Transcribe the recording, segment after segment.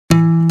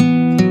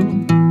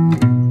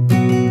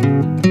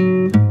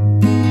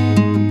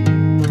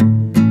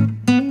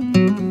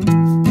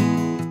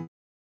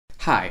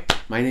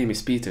My name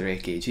is Peter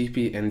aka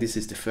GP, and this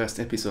is the first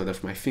episode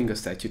of my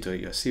Fingerstyle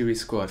tutorial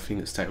series called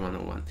Fingerstyle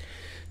 101.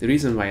 The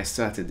reason why I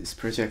started this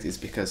project is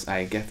because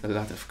I get a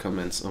lot of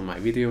comments on my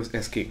videos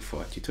asking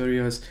for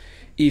tutorials,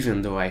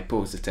 even though I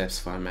post the tabs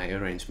for my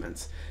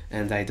arrangements,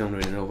 and I don't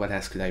really know what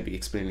else could I be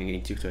explaining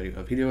in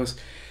tutorial videos.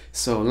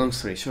 So long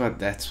story short,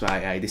 that's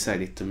why I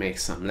decided to make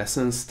some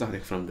lessons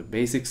starting from the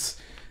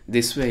basics.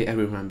 This way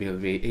everyone will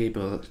be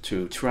able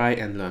to try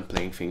and learn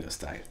playing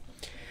fingerstyle.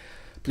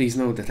 Please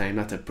note that I'm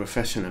not a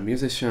professional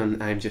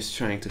musician, I'm just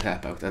trying to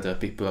help out other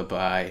people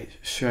by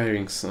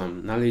sharing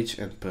some knowledge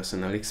and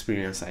personal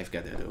experience I've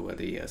gathered over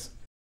the years.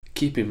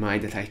 Keep in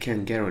mind that I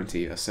can't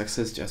guarantee your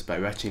success just by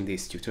watching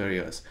these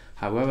tutorials.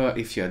 However,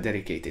 if you are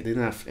dedicated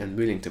enough and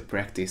willing to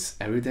practice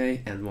every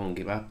day and won't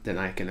give up, then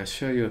I can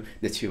assure you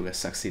that you will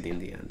succeed in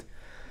the end.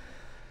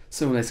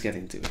 So let's get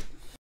into it.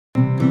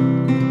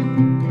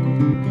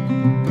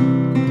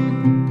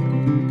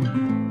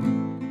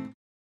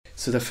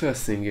 So the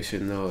first thing you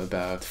should know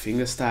about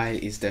fingerstyle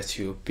is that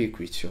you pick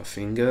with your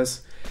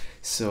fingers.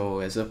 So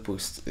as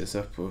opposed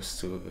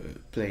to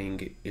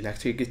playing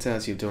electric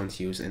guitars, you don't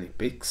use any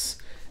picks,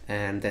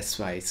 and that's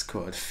why it's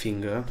called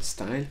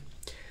fingerstyle.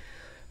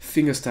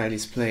 Fingerstyle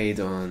is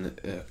played on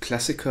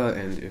classical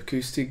and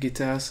acoustic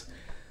guitars.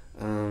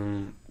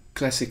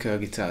 Classical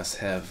guitars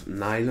have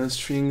nylon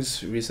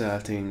strings,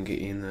 resulting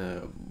in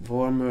a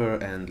warmer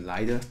and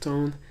lighter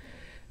tone,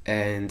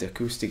 and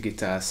acoustic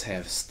guitars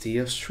have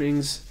steel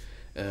strings,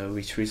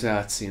 which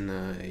results in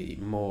a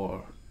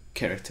more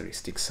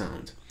characteristic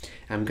sound.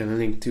 I'm gonna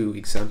link 2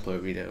 example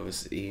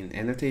videos in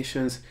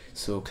annotations,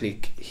 so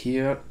click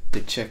here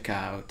to check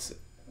out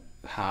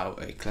how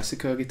a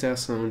classical guitar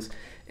sounds,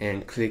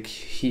 and click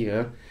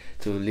here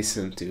to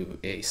listen to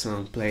a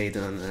song played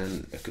on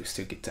an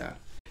acoustic guitar.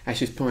 I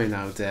should point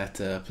out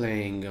that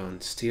playing on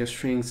steel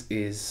strings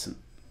is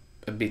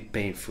a bit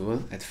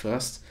painful at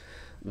first,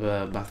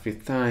 but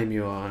with time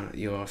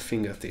your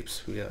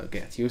fingertips will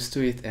get used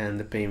to it and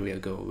the pain will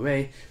go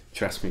away.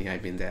 Trust me,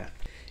 I've been there.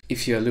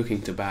 If you're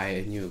looking to buy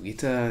a new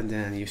guitar,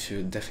 then you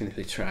should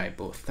definitely try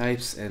both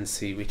types and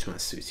see which one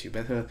suits you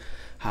better.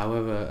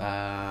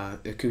 However,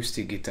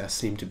 acoustic guitars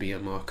seem to be a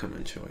more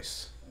common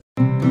choice.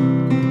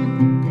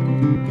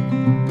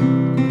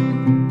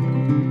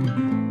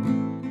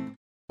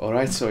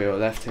 Alright, so your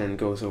left hand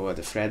goes over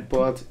the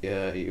fretboard,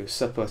 you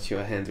support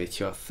your hand with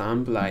your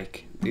thumb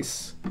like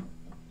this,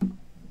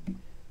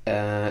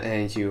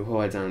 and you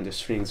hold down the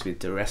strings with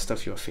the rest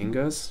of your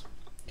fingers.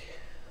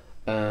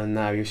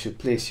 Now you should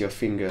place your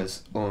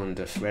fingers on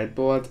the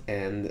fretboard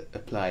and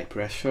apply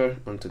pressure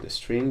onto the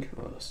string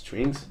or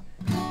strings.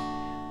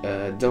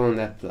 Don't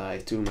apply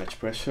too much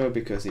pressure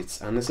because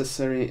it's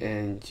unnecessary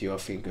and your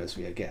fingers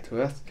will get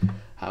hurt.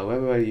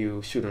 However,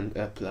 you shouldn't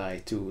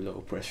apply too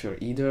low pressure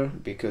either,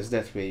 because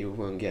that way you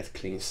won't get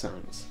clean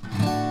sounds.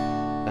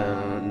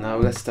 Now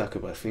let's talk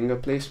about finger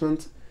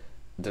placement.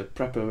 The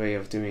proper way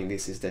of doing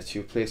this is that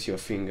you place your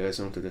fingers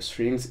onto the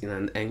strings in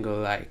an angle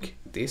like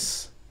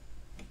this,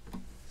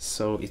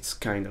 so it's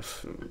kind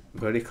of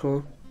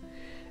vertical.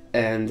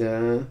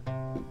 And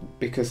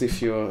because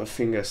if your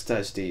fingers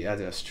touch the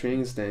other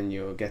strings, then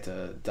you'll get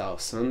a dull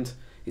sound,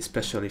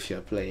 especially if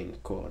you're playing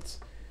chords.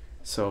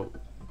 So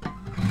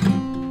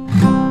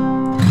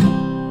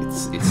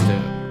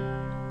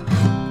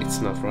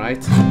it's not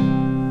right.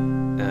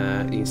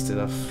 Instead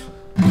of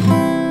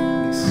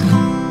this,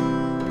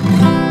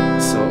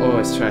 so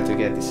always try to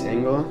get this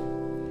angle.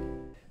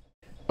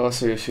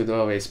 Also, you should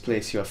always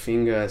place your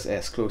fingers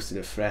as close to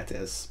the fret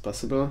as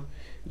possible.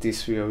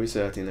 This will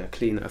result in a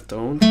cleaner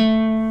tone.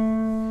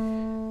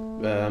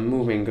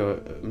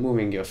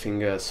 Moving your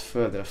fingers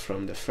further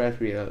from the fret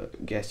will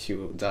get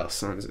you dull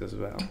sounds as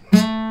well.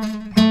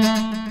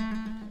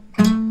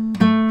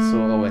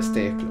 So always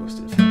stay close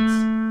to the frets.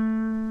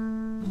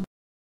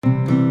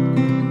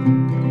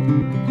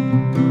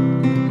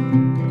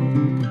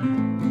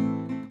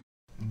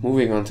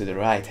 Moving on to the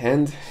right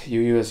hand, you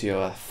use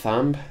your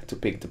thumb to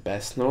pick the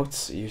best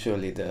notes,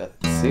 usually the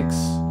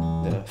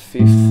 6th, the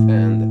 5th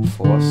and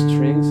 4th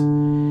strings,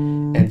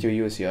 and you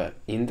use your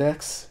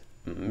index,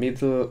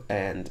 middle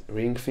and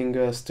ring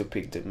fingers to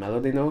pick the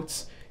melody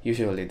notes,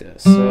 usually the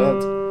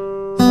 3rd,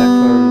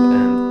 2nd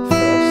and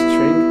 1st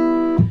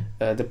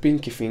string. The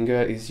pinky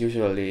finger is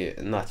usually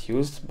not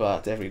used,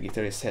 but every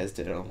guitarist has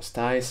their own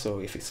style, so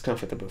if it's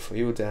comfortable for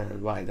you,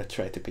 then why not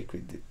try to pick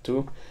with it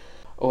too.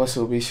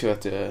 Also, be sure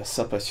to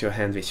support your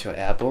hand with your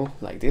elbow,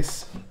 like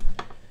this.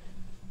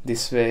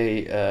 This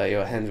way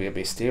your hand will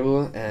be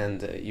stable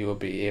and you will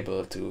be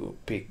able to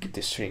pick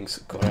the strings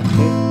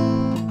correctly.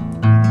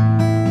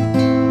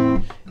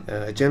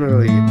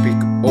 Generally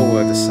pick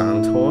over the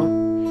sound hole,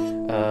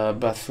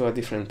 but for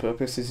different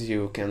purposes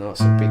you can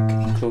also pick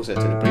closer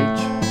to the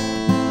bridge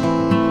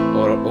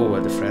or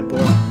over the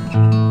fretboard.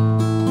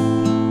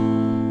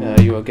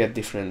 You will get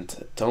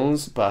different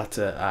tones, but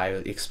I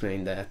will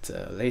explain that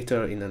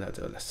later in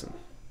another lesson.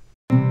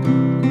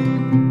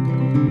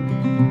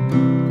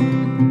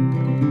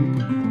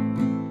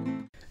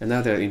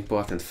 Another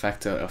important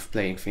factor of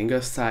playing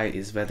fingerstyle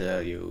is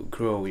whether you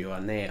grow your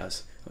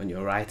nails on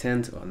your right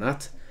hand or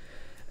not.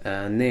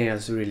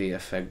 Nails really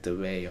affect the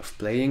way of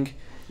playing.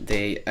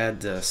 They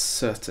add a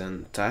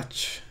certain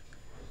touch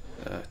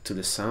to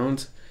the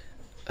sound,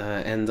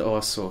 and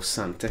also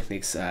some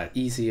techniques are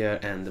easier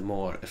and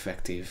more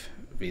effective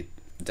with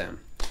them.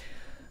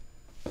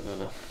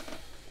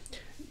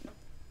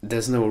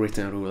 There's no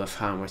written rule of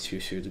how much you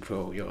should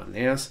grow your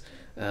nails.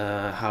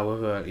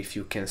 However, if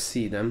you can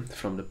see them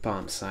from the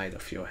palm side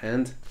of your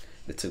hand,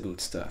 that's a good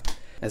start.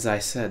 As I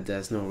said,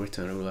 there's no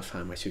written rule of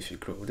how much you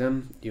should grow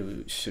them.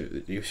 You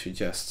should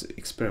just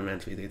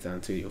experiment with it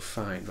until you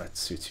find what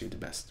suits you the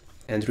best.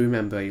 And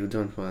remember, you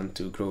don't want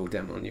to grow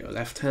them on your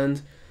left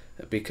hand,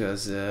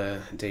 because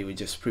they will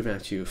just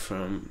prevent you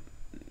from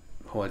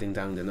holding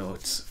down the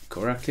notes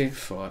correctly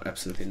for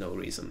absolutely no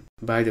reason.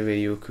 By the way,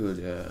 you could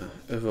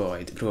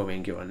avoid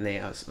growing your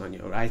nails on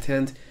your right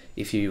hand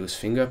if you use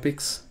finger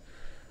picks.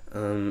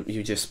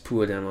 You just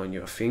pull them on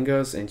your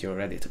fingers and you're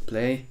ready to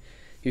play.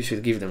 You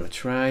should give them a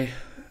try.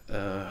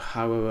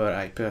 However,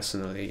 I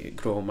personally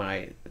grow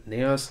my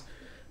nails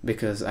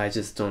because I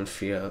just don't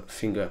feel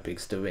finger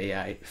picks the way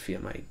I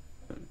feel my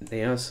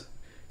nails,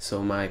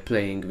 so my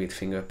playing with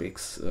finger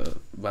picks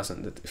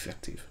wasn't that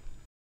effective.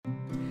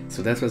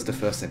 So that was the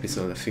first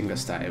episode of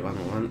Fingerstyle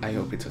 101. I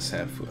hope it was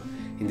helpful.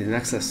 In the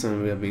next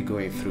lesson we'll be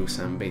going through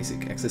some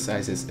basic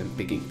exercises and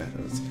picking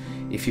patterns.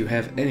 If you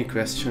have any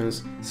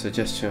questions,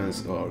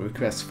 suggestions or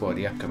requests for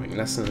the upcoming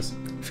lessons,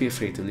 feel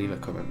free to leave a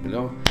comment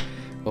below,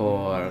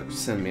 or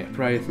send me a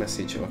private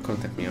message or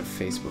contact me on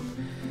Facebook.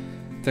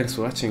 Thanks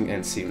for watching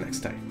and see you next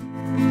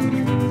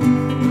time.